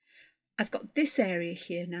 I've got this area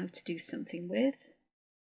here now to do something with,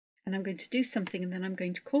 and I'm going to do something, and then I'm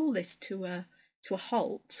going to call this to a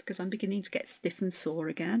halt because I'm beginning to get stiff and sore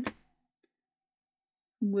again.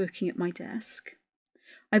 I'm working at my desk.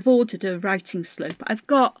 I've ordered a writing slope. I've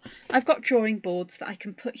got drawing boards that I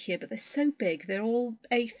can put here, but they're so big. They're all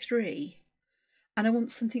A3. And I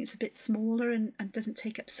want something that's a bit smaller and doesn't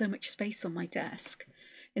take up so much space on my desk,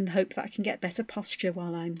 in the hope that I can get better posture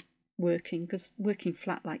while I'm working, because working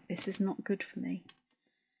flat like this is not good for me.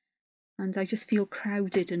 And I just feel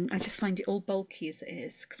crowded, and I just find it all bulky as it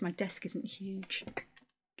is, because my desk isn't huge.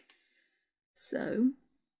 So,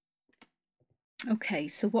 okay,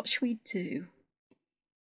 so what should we do?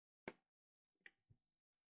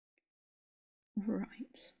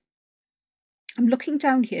 Right. I'm looking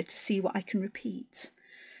down here to see what I can repeat.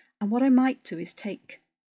 And what I might do is take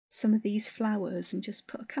some of these flowers and just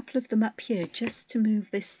put a couple of them up here just to move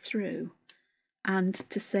this through and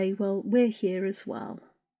to say, well, we're here as well.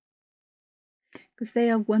 Because they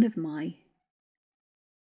are one of my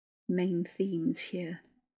main themes here,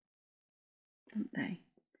 aren't they?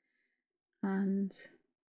 And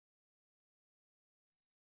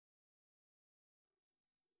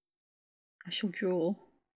I shall draw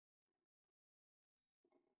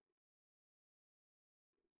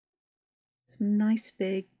some nice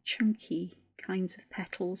big chunky kinds of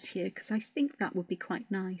petals here, because I think that would be quite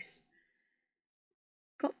nice.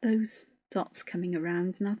 Got those dots coming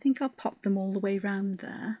around, and I think I'll pop them all the way around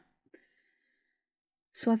there.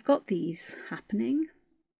 So I've got these happening.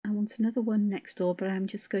 I want another one next door, but I'm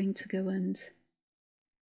just going to go and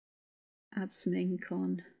add some ink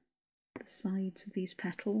on the sides of these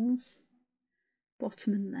petals.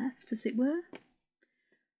 bottom and left, as it were.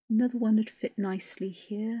 Another one would fit nicely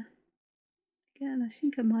here. Again, I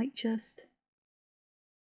think I might just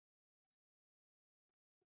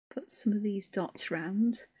put some of these dots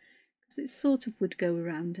round, because it sort of would go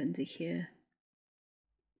around under here,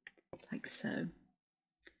 like so.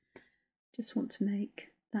 Just want to make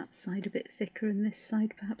that side a bit thicker and this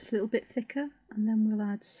side perhaps a little bit thicker, and then we'll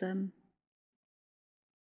add some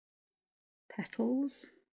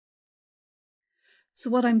petals. So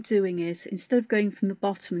what I'm doing is, instead of going from the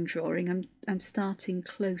bottom and drawing, I'm starting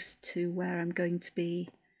close to where I'm going to be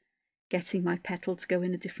getting my petal to go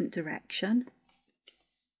in a different direction.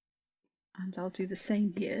 And I'll do the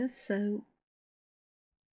same here. So,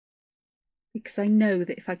 because I know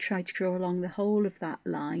that if I try to draw along the whole of that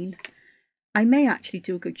line, I may actually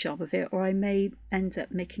do a good job of it, or I may end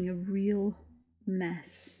up making a real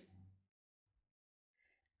mess.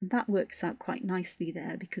 And that works out quite nicely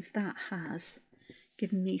there, because that has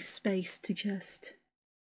given me space to just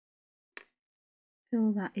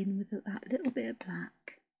fill that in with that little bit of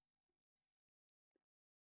black.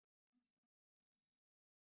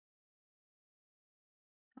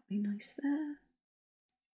 That'll be nice there.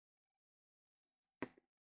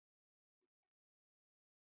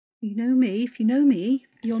 You know me, if you know me,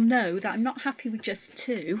 you'll know that I'm not happy with just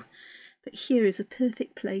two, but here is a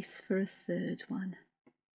perfect place for a third one.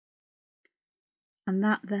 And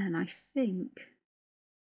that then, I think,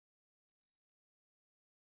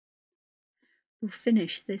 will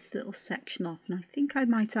finish this little section off. And I think I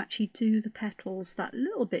might actually do the petals that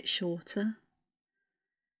little bit shorter,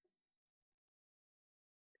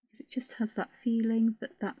 because it just has that feeling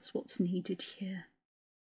that that's what's needed here.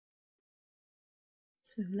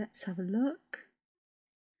 So let's have a look.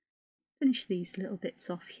 Finish these little bits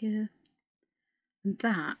off here. And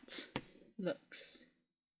that looks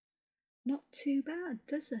not too bad,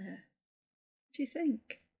 does it? What do you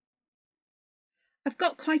think? I've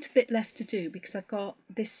got quite a bit left to do because I've got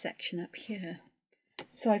this section up here.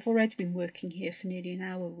 So I've already been working here for nearly an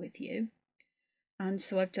hour with you. And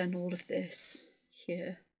so I've done all of this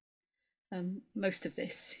here. Most of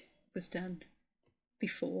this was done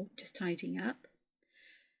before, just tidying up.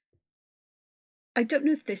 I don't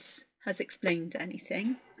know if this has explained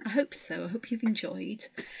anything. I hope so. I hope you've enjoyed.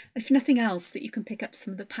 If nothing else, that you can pick up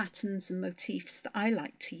some of the patterns and motifs that I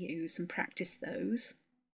like to use and practice those.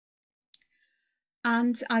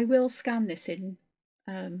 And I will scan this in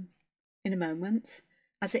a moment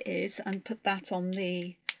as it is and put that on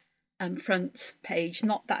the front page.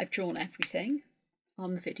 Not that I've drawn everything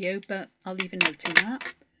on the video, but I'll leave a note in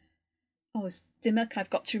that. Oh, it's Dymock. I've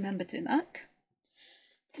got to remember Dymock.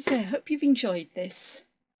 So I hope you've enjoyed this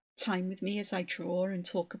time with me as I draw and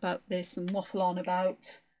talk about this and waffle on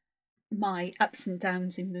about my ups and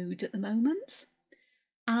downs in mood at the moment.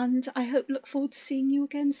 And I look forward to seeing you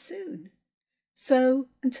again soon. So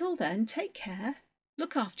until then, take care,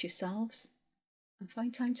 look after yourselves, and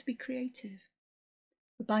find time to be creative.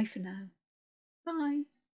 Bye for now. Bye.